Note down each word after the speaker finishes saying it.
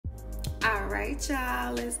All right,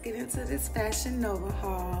 y'all, let's get into this Fashion Nova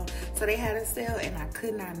haul. So they had a sale and I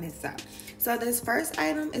could not miss out. So this first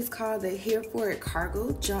item is called the Here For It Cargo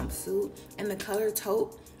Jumpsuit in the color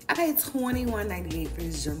Taupe. I paid $21.98 for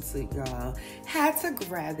this jumpsuit, y'all. Had to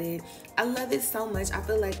grab it. I love it so much. I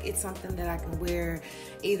feel like it's something that I can wear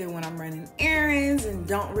either when I'm running errands and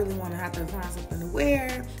don't really want to have to find something to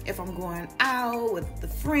wear. If I'm going out with the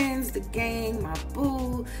friends, the gang, my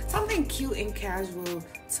boo. Something cute and casual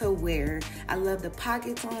to wear. I love the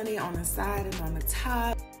pockets on it, on the side and on the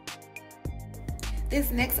top. This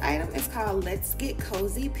next item is called Let's Get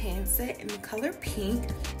Cozy Pant Set in the color pink.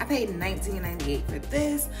 I paid $19.98 for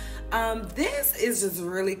this. This is just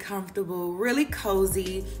really comfortable, really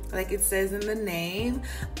cozy, like it says in the name.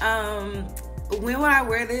 When will I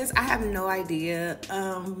wear this? I have no idea.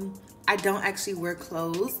 I don't actually wear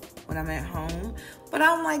clothes when I'm at home, but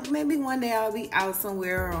I'm like, maybe one day I'll be out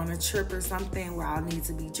somewhere or on a trip or something where I'll need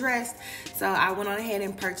to be dressed. So I went on ahead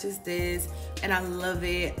and purchased this and I love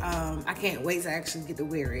it. I can't wait to actually get to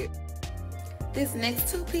wear it. This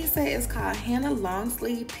next two-piece set is called Hannah Long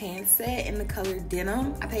Sleeve Pant Set in the color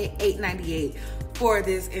denim. I paid $8.98 for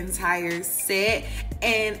this entire set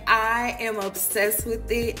and I am obsessed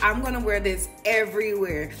with it. I'm gonna wear this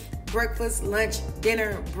everywhere. Breakfast, lunch,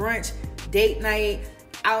 dinner, brunch, date night,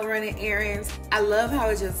 out running errands. I love how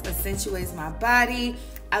it just accentuates my body.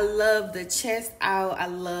 I love the chest out. I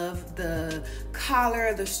love the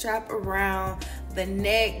collar, the strap around, the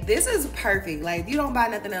neck. This is perfect. Like, if you don't buy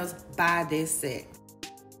nothing else, buy this set.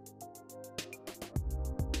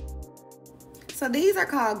 So these are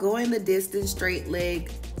called Goin the Distance Straight Leg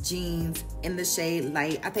jeans in the shade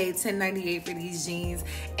light. I paid $10.98 for these jeans,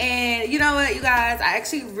 and you know what, you guys, I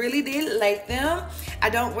actually really did like them. I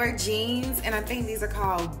don't wear jeans, and I think these are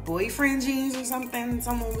called boyfriend jeans or something,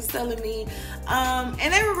 someone was telling me,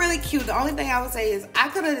 and they were really cute. The only thing I would say is I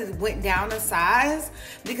could have went down a size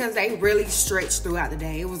because they really stretched throughout the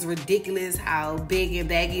day. It was ridiculous how big and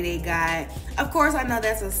baggy they got. Of course, I know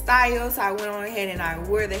that's a style, so I went on ahead and I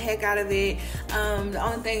wore the heck out of it. The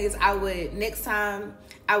only thing is I would, next time,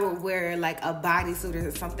 I would wear like a bodysuit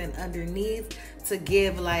or something underneath to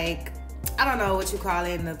give, like, I don't know what you call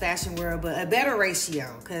it in the fashion world, but a better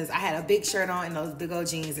ratio, because I had a big shirt on and those big old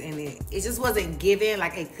jeans and it just wasn't giving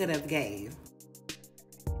like it could have gave.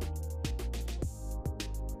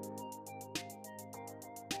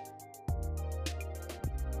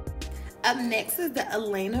 Up next is the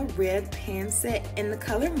Alaina red pant set in the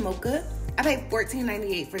color Mocha. I paid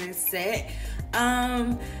 $14.98 for this set.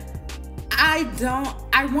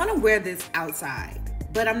 I want to wear this outside,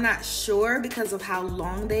 but I'm not sure because of how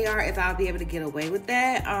long they are if I'll be able to get away with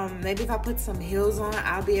that. Maybe if I put some heels on,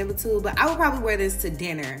 I'll be able to, but I would probably wear this to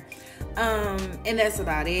dinner. And that's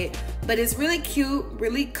about it. But it's really cute,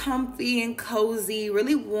 really comfy and cozy,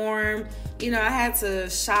 really warm. You know, I had to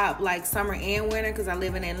shop like summer and winter because I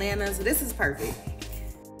live in Atlanta, so this is perfect.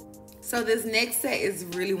 So this next set is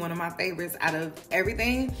really one of my favorites out of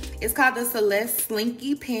everything. It's called the Seleste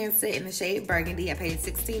Slinky Pant Set in the shade Burgundy. I paid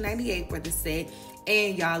 $16.98 for the set.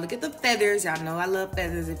 And y'all, look at the feathers. Y'all know I love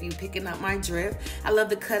feathers if you picking up my drift. I love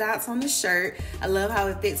the cutouts on the shirt. I love how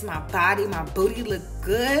it fits my body. My booty look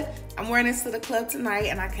good. I'm wearing this to the club tonight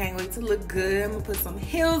and I can't wait to look good. I'm gonna put some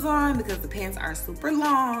heels on because the pants are super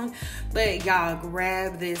long. But y'all,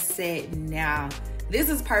 grab this set now. This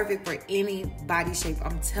is perfect for any body shape,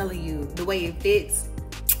 I'm telling you. The way it fits.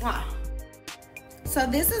 So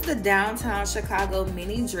this is the Downtown Chicago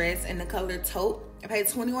mini dress in the color Taupe. I paid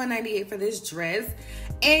 $21.98 for this dress.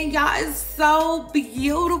 And y'all, it's so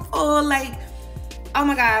beautiful. Like, oh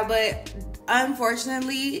my God, but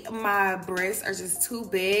unfortunately, my breasts are just too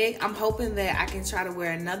big. I'm hoping that I can try to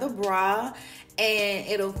wear another bra and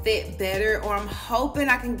it'll fit better, or I'm hoping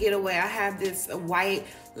I can get away. I have this white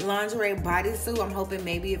lingerie bodysuit. I'm hoping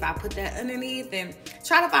maybe if I put that underneath and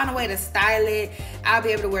try to find a way to style it, I'll be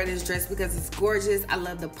able to wear this dress because it's gorgeous. I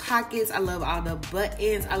love the pockets. I love all the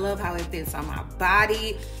buttons. I love how it fits on my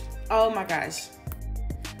body. Oh my gosh.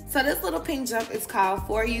 So this little pink jump is called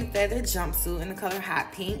For You Feather Jumpsuit in the color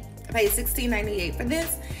Hot Pink. I paid $16.98 for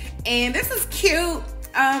this. And this is cute.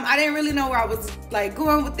 I didn't really know where I was like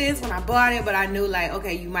going with this when I bought it, but I knew like,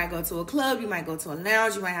 okay, you might go to a club, you might go to a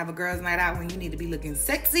lounge, you might have a girls' night out when you need to be looking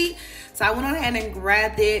sexy. So I went on ahead and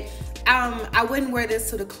grabbed it. I wouldn't wear this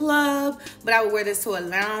to the club, but I would wear this to a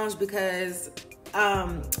lounge because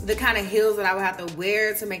the kind of heels that I would have to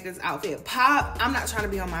wear to make this outfit pop, I'm not trying to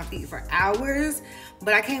be on my feet for hours,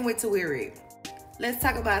 but I can't wait to wear it. Let's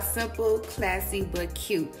talk about simple, classy, but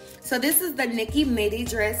cute. So this is the Nikki Midi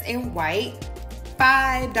dress in white.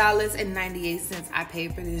 $5.98 I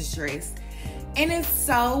paid for this dress. And it's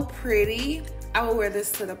so pretty. I would wear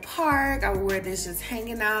this to the park. I would wear this just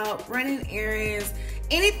hanging out, running errands,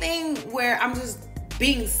 anything where I'm just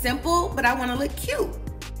being simple, but I want to look cute.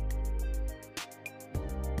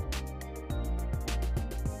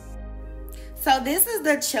 So this is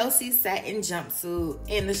the Chelsea Satin jumpsuit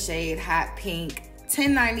in the shade Hot Pink.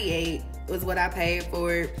 $10.98 was what I paid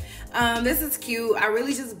for it. This is cute. I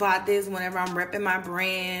really just bought this whenever I'm repping my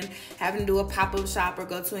brand, having to do a pop-up shop or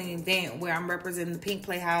go to an event where I'm representing the pink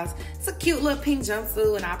Playhouse. It's a cute little pink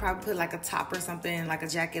jumpsuit, and I'll probably put like a top or something, like a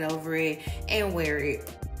jacket over it, and wear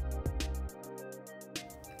it.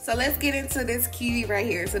 So let's get into this cutie right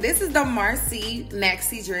here. So this is the Marcie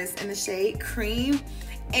maxi dress in the shade Cream.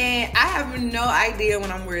 And I have no idea when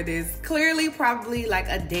I'm wearing this. Clearly, probably like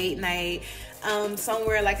a date night,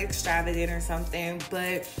 somewhere like extravagant or something.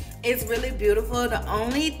 But it's really beautiful. The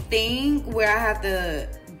only thing where I have to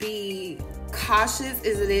be cautious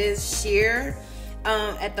is it is sheer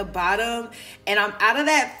at the bottom. And I'm out of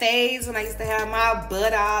that phase when I used to have my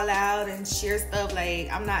butt all out and sheer stuff.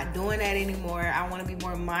 Like, I'm not doing that anymore. I want to be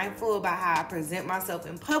more mindful about how I present myself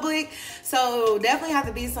in public. So definitely have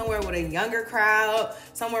to be somewhere with a younger crowd,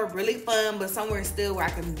 somewhere really fun, but somewhere still where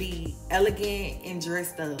I can be elegant and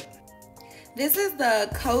dressed up. This is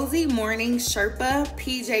the Cozy Morning Sherpa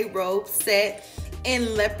PJ Robe set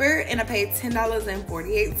in Leopard, and I paid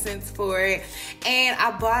 $10.48 for it. And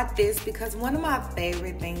I bought this because one of my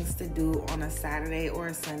favorite things to do on a Saturday or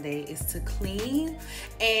a Sunday is to clean.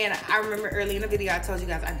 And I remember early in the video I told you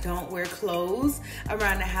guys I don't wear clothes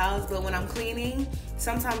around the house, but when I'm cleaning,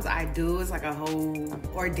 sometimes I do. It's like a whole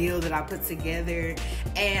ordeal that I put together,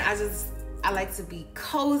 and I like to be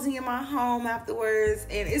cozy in my home afterwards,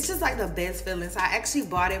 and it's just like the best feeling. So I actually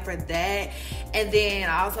bought it for that, and then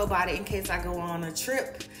I also bought it in case I go on a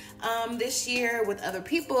trip this year with other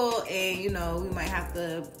people, and you know, we might have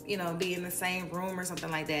to, you know, be in the same room or something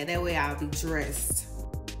like that. That way I'll be dressed.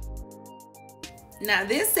 Now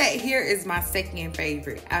this set here is my second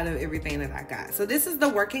favorite out of everything that I got. So this is the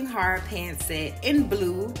Working Hard pants set in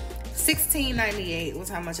blue. $16.98 was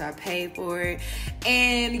how much I paid for it.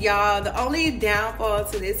 And y'all, the only downfall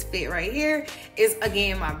to this fit right here is,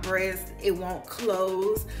 again, my breast. It won't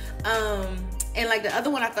close. And like the other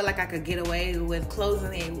one, I felt like I could get away with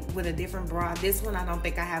closing it with a different bra. This one, I don't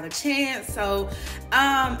think I have a chance. So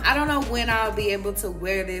I don't know when I'll be able to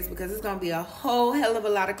wear this, because it's gonna be a whole hell of a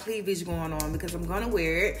lot of cleavage going on because I'm gonna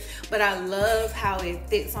wear it. But I love how it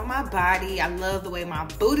fits on my body. I love the way my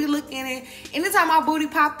booty look in it. Anytime my booty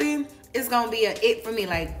popping, it's gonna be a it for me,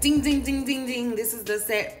 like ding, ding, ding, ding, ding. This is the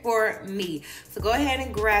set for me. So go ahead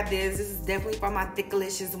and grab this. This is definitely for my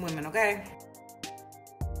thickalicious women, okay?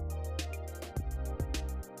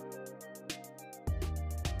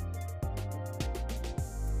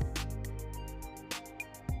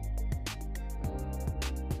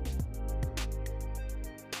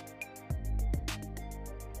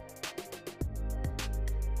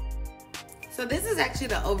 So this is actually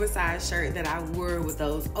the oversized shirt that I wore with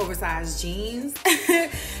those oversized jeans.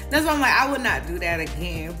 That's why I'm like, I would not do that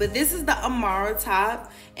again. But this is the Amara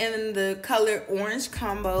top in the color orange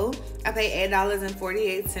combo. I paid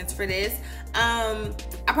 $8.48 for this. I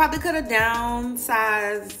probably could have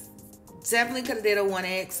downsized. Definitely could have did a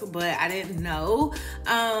 1X, but I didn't know.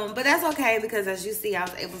 But that's okay, because as you see, I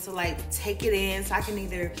was able to like take it in, so I can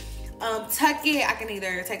either tuck it, I can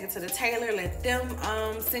either take it to the tailor, let them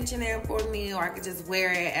cinch it in for me, or I could just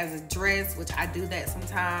wear it as a dress, which I do that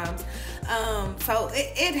sometimes. So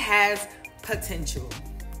it has potential.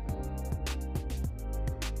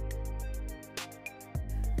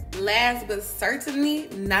 Last but certainly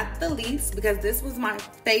not the least, because this was my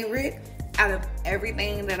favorite out of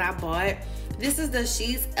everything that I bought. This is the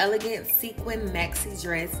She's Elegant Sequin Maxi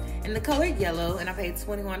dress in the color yellow, and I paid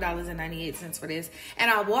 $21.98 for this.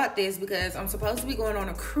 And I bought this because I'm supposed to be going on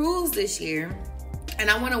a cruise this year,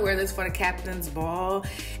 and I want to wear this for the captain's ball.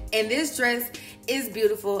 And this dress is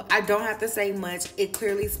beautiful. I don't have to say much. It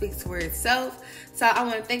clearly speaks for itself. So I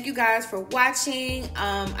want to thank you guys for watching.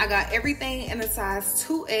 I got everything in a size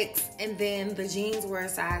 2X, and then the jeans were a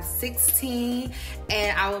size 16.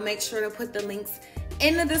 And I will make sure to put the links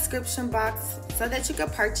in the description box so that you can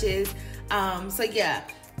purchase. So yeah,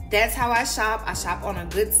 that's how I shop. I shop on a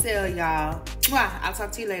good sale, y'all. I'll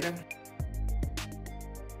talk to you later.